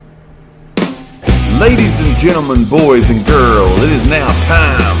Ladies and gentlemen, boys and girls, it is now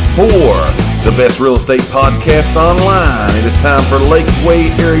time for the best real estate podcast online. It is time for Lakeway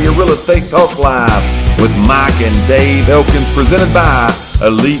Area Real Estate Talk Live with Mike and Dave Elkins, presented by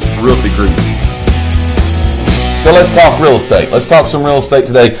Elite Realty Group. So let's talk real estate. Let's talk some real estate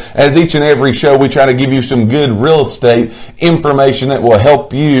today. As each and every show, we try to give you some good real estate information that will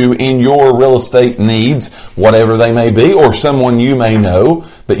help you in your real estate needs, whatever they may be, or someone you may know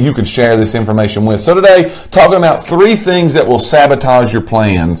that you can share this information with. So today, talking about 3 things that will sabotage your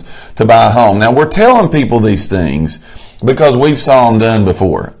plans to buy a home. Now, we're telling people these things because we've saw them done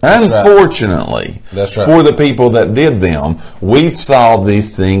before. Unfortunately, That's right. for the people that did them, we've saw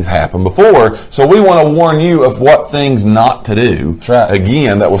these things happen before. So we want to warn you of what things not to do. That's right.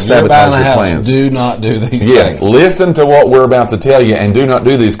 Again, that will You're buying sabotage a your house. plans. Do not do these Yes, things. listen to what we're about to tell you and do not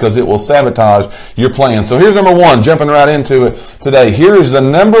do these because it will sabotage your plans. So here's number 1, jumping right into it today. Here is the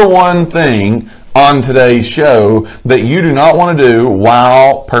number 1 thing on today's show that you do not want to do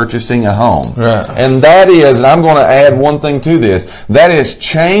while purchasing a home. Right. And that is, and I'm going to add one thing to this, that is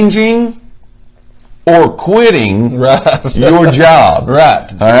changing or quitting Right. your job. Right.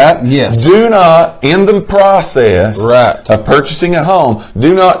 All right? Yes. Do not, in the process Right. of purchasing a home,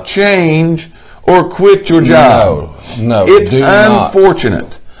 do not change or quit your job. No, It's do not.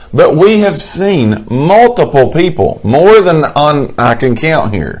 unfortunate. But we have seen multiple people, more than I can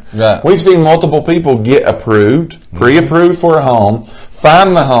count here. Right. We've seen multiple people get approved, pre-approved for a home,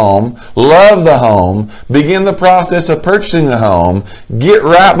 find the home, love the home, begin the process of purchasing the home, get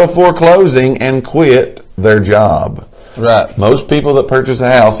right before closing, and quit their job. Right. Most people that purchase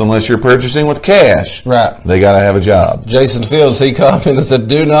a house, unless you're purchasing with cash, Right. they got to have a job. Jason Fields, he commented and said,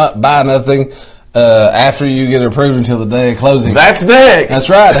 do not buy nothing after you get approved until the day of closing. That's next. That's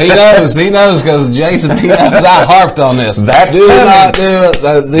right. He knows. He knows because Jason, he knows I harped on this. That's do coming. not do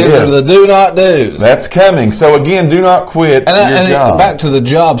it. These Yes. are the do not do's. That's coming. So again, do not quit your job. Back to the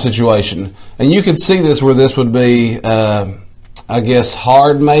job situation, and you could see this where this would be, I guess,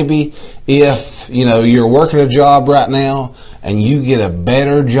 hard maybe if you're working a job right now and you get a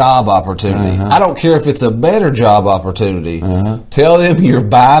better job opportunity. I don't care if it's a better job opportunity. Tell them you're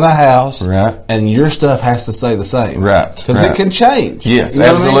buying a house, Right. and your stuff has to stay the same, Right, Because right. it can change. Yes, You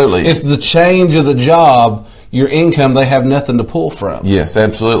know what I mean? absolutely. It's the change of the job. Your income, they have nothing to pull from. Yes,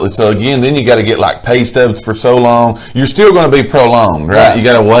 absolutely. So again, then you got to get like pay stubs for so long. You're still going to be prolonged, right? Right. You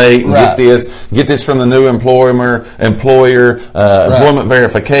got to wait and Right. get this from the new employer, employment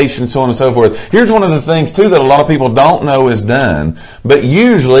verification, so on and so forth. Here's one of the things too that a lot of people don't know is done, but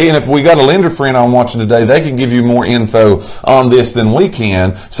usually, and if we got a lender friend on watching today, they can give you more info on this than we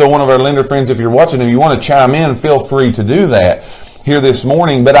can. So one of our lender friends, if you're watching, if you want to chime in, feel free to do that here this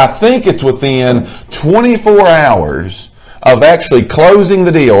morning. But I think it's within 24 hours of actually closing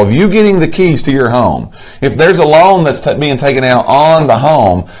the deal, of you getting the keys to your home. If there's a loan that's being taken out on the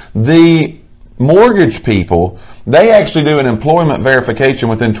home, the mortgage people, they actually do an employment verification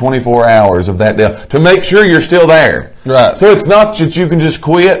within 24 hours of that deal to make sure you're still there. Right. So it's not that you can just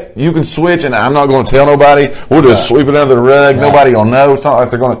quit. You can switch, and I'm not going to tell nobody. We'll just sweep it under the rug. Right. Nobody will know. It's not like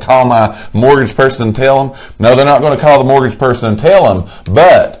they're going to call my mortgage person and tell them. No, they're not going to call the mortgage person and tell them,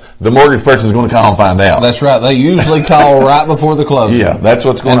 but the mortgage person is going to call and find out. That's right. They usually call right before the closing. Yeah, that's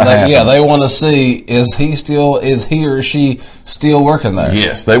what's going to happen. Yeah, they want to see is he or she still working there?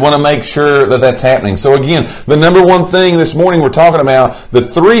 Yes, they want to make sure that that's happening. So again, the number 1 thing this morning we're talking about, the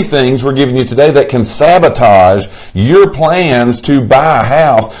 3 things we're giving you today that can sabotage your plans to buy a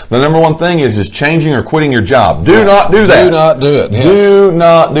house. The number 1 thing is changing or quitting your job. Do not do that. Do not do it. Yes. Do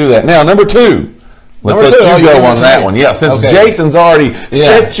not do that. Now, number 2. Let's Number let 2, you you're go gonna on that take- one. Yeah, since Okay. Jason's already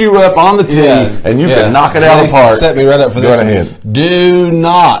set you up on the tee and you can knock it out of the Jason park. set me right up for Go this. ahead. Do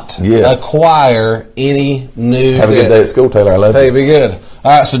not Yes. acquire any new Have a good debt. day at school, Taylor. I love Hey, you. be good.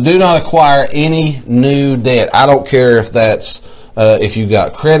 All right, so do not acquire any new debt. I don't care if that's if you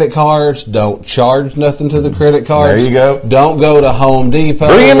got credit cards. Don't charge nothing to the credit cards. There you go. Don't go to Home Depot,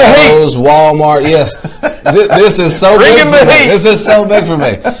 Bring in the heat. Lowe's, Walmart. Yes, this is so Bring big in for the me. heat. This is so big for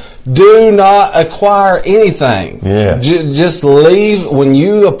me. Do not acquire anything. Yes. Just leave when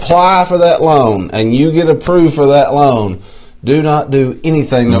you apply for that loan and you get approved for that loan. Do not do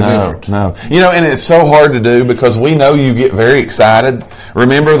anything different. No. And it's so hard to do because we know you get very excited.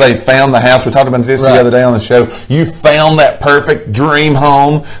 Remember, they found the house. We talked about this Right. the other day on the show. You found that perfect dream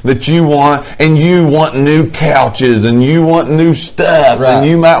home that you want, and you want new couches, and you want new stuff, Right. and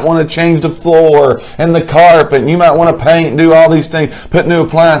you might want to change the floor and the carpet, and you might want to paint and do all these things, put new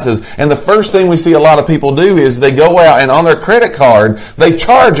appliances. And the first thing we see a lot of people do is they go out and on their credit card, they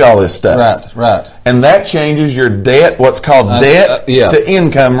charge all this stuff. Right. And that changes your debt, what's called debt yeah. to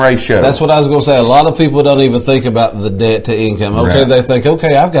income ratio. That's what I was going to say. A lot of people don't even think about the debt to income. Okay, Right. they think,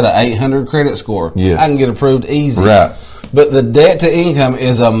 okay, I've got an 800 credit score. Yes. I can get approved easy. Right. But the debt to income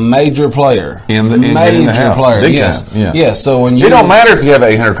is a major player. in the major house. player. Big Yes. time. Yeah. Yes. So when you It don't matter if you have an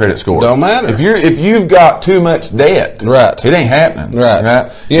 800 credit score. Don't matter. If you've got too much debt. Right. It ain't happening. Right.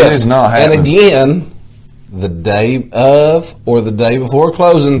 It is not happening. And again, the day of or the day before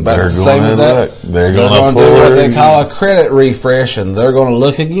closing, about They're the same gonna as that. look. They're They're gonna going to do what pull they it. call a credit refresh, and they're going to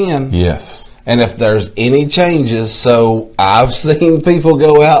look again. Yes. And if there's any changes, so I've seen people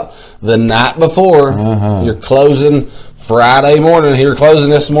go out the night before. You're closing Friday morning. You're closing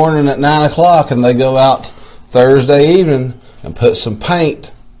this morning at 9 o'clock, and they go out Thursday evening and put some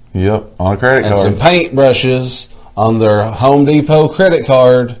paint Yep. On a credit and card. some paint brushes on their Home Depot credit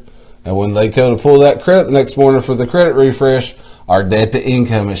card. And when they go to pull that credit the next morning for the credit refresh, our debt to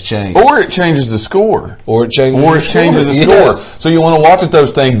income has changed. Or it changes the score. Or it changes the score. Yes. So you want to watch at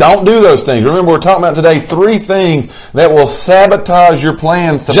those things. Don't do those things. Remember, we're talking about today 3 things that will sabotage your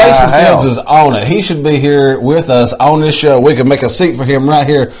plans to Jason buy a house. Fields is on it. He should be here with us on this show. We can make a seat for him right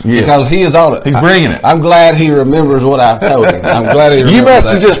here Yes. because he is on it. He's bringing it. I'm glad he remembers what I've told him. I'm glad he remembers You must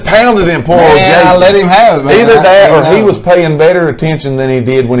that. have just pounded him, poor old Man, Jason. I let him have it, man. Either I that let or him he have was it. paying better attention than he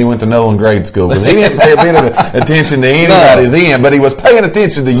did when he went to Nolan grade school. Because he didn't pay a bit of attention to anybody then, but he was paying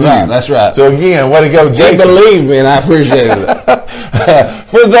attention to you. Right, that's right. So again, way to go, He Jason. believed me, and I appreciated it.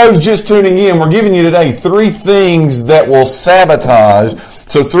 For those just tuning in, we're giving you today 3 things that will sabotage.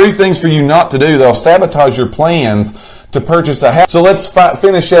 So 3 things for you not to do. They'll sabotage your plans to purchase a house. So let's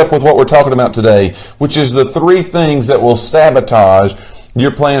finish up with what we're talking about today, which is the 3 things that will sabotage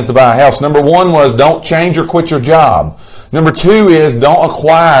your plans to buy a house. Number 1 was don't change or quit your job. Number 2 is don't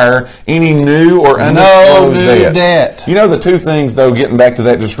acquire any new or undisclosed new debt. You know the 2 things, though, getting back to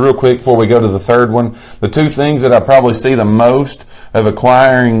that just real quick before we go to the third one, the 2 things that I probably see the most of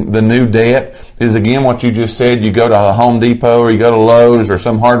acquiring the new debt is, again, what you just said. You go to a Home Depot or you go to Lowe's or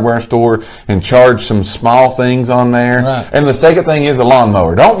some hardware store and charge some small things on there. Right. And the second thing is a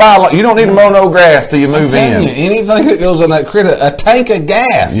lawnmower. You don't need to mow no grass till you move in. You, anything that goes on that credit, a tank of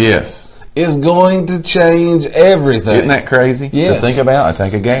gas. Yes. Is going to change everything. Isn't that crazy Yes. to think about? A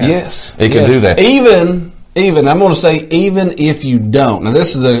tank of gas. Yes, It can yes. do that. Even I'm going to say even if you don't. Now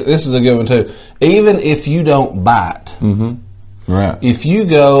this is a good one too. Even if you don't buy it, Right. if you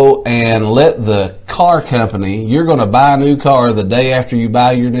go and let the car company, you're going to buy a new car the day after you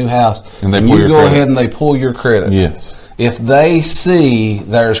buy your new house, And they pull you your go credit. ahead and they pull your credit. Yes. If they see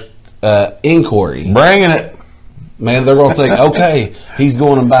there's inquiry. Bringing it. Man, they're going to think, okay, he's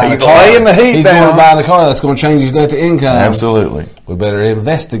going to buy a He's car. laying the heat He's down. going to buy a car that's going to change his debt to income. Absolutely. We better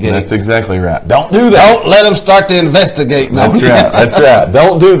investigate. That's exactly right. Don't do that. Don't let them start to investigate. No. That's right. That's right.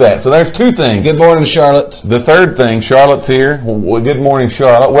 Don't do that. So there's 2 things. Good morning, Charlotte. The third thing, Charlotte's here. Well, good morning,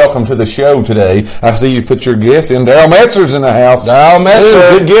 Charlotte. Welcome to the show today. I see you've put your guest in. Daryl Messer's in the house. Daryl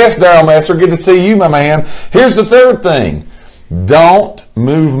Messer. Good guest, Daryl Messer. Good to see you, my man. Here's the third thing. Don't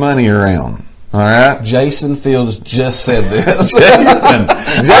move money around. All right? Jason Fields just said this. Jason.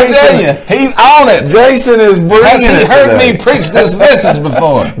 I tell you, he's on it. Jason is bringing Has it he heard today. me preach this message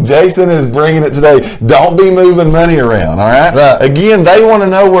before? Jason is bringing it today. Don't be moving money around, all right? Right. Again, they want to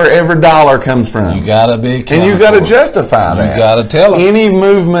know where every dollar comes from. You got to be and you got to justify that. You got to tell them. Any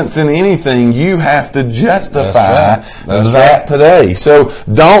movements in anything, you have to justify That's right. that today. So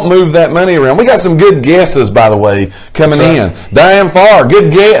don't move that money around. We got some good guesses, by the way, coming That's in. Diane Farr,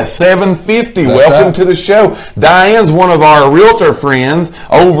 good guess, $750. That's Welcome right. to the show. Diane's one of our realtor friends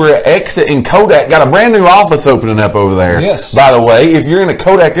over at Exit in Kodak. Got a brand new office opening up over there. Yes. By the way, if you're in a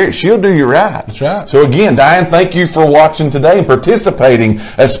Kodak area, she'll do you right. That's right. So again, Diane, thank you for watching today and participating,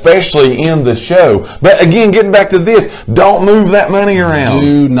 especially in the show. But again, getting back to this, don't move that money around.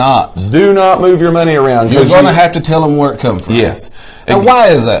 Do not. Do not move your money around. You're 'cause going to have to tell them where it comes from. Yes. And why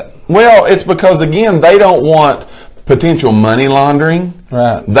is that? Well, it's because, again, they don't want potential money laundering.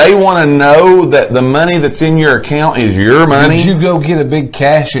 Right. They want to know that the money that's in your account is your money. Did you go get a big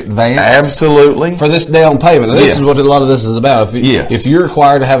cash advance? Absolutely. For this down payment. Now, this Yes. is what a lot of this is about. Yes. If you're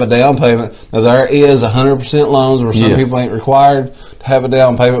required to have a down payment, now there is 100% loans where some Yes. people ain't required to have a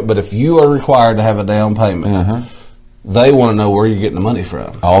down payment, but if you are required to have a down payment, they want to know where you're getting the money from.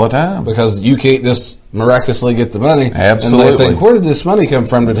 All the time. Because you can't just miraculously get the money. Absolutely. And they think, where did this money come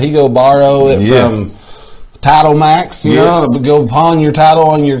from? Did he go borrow it Yes. from Title Max, you know, go pawn your title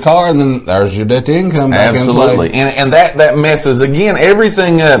on your car, and then there's your debt to income back Absolutely. in play. And that messes, again,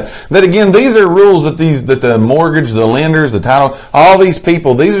 everything up. That, again, these are rules that the mortgage, the lenders, the title, all these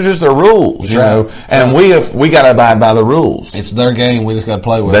people, these are just their rules, you know, and we got to abide by the rules. It's their game. We just got to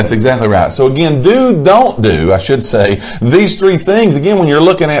play with it. That's exactly right. So, again, don't do, I should say, these three things, again, when you're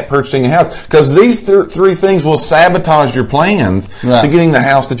looking at purchasing a house, because these three things will sabotage your plans to getting the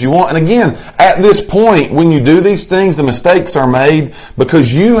house that you want. And, again, at this point, when you do these things, the mistakes are made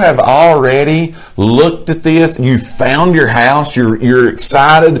because you have already looked at this. You found your house. You're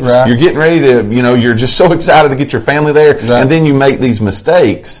excited. You're getting ready to, you know, you're just so excited to get your family there. And then you make these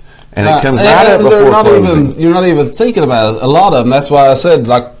mistakes. And it comes right up before closing. You're not even thinking about it. A lot of them. That's why I said,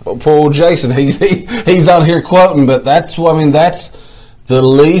 like, poor old Jason, he's on here quoting, but that's the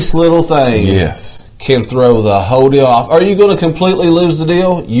least little thing. Yes. Can throw the whole deal off. Are you going to completely lose the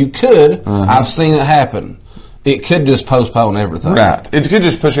deal? You could. I've seen it happen. It could just postpone everything. Right. It could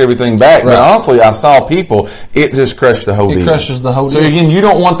just push everything back. But honestly, I saw people, it just crushed the whole deal. It crushes the whole deal. So again, you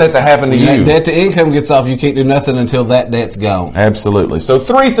don't want that to happen to you. Debt to income gets off, you can't do nothing until that debt's gone. Absolutely. So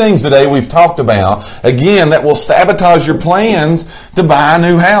 3 things today we've talked about, again, that will sabotage your plans to buy a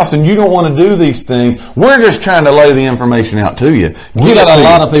new house. And you don't want to do these things. We're just trying to lay the information out to you. We got a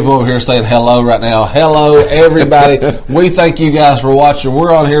lot of people over here saying hello right now. Hello, everybody. We thank you guys for watching.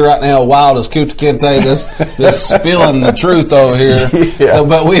 We're on here right now, wild as Kuta Kente. This spilling the truth over here. So,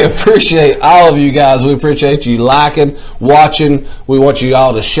 but we appreciate all of you guys. We appreciate you liking, watching. We want you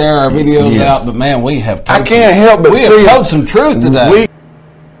all to share our videos out. But man, we have told some truth today.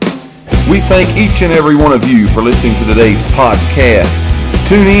 We thank each and every one of you for listening to today's podcast.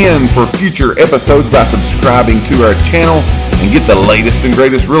 Tune in for future episodes by subscribing to our channel and get the latest and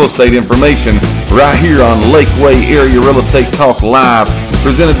greatest real estate information right here on Lakeway Area Real Estate Talk Live,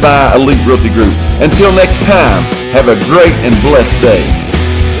 presented by Elite Realty Group. Until next time, have a great and blessed day.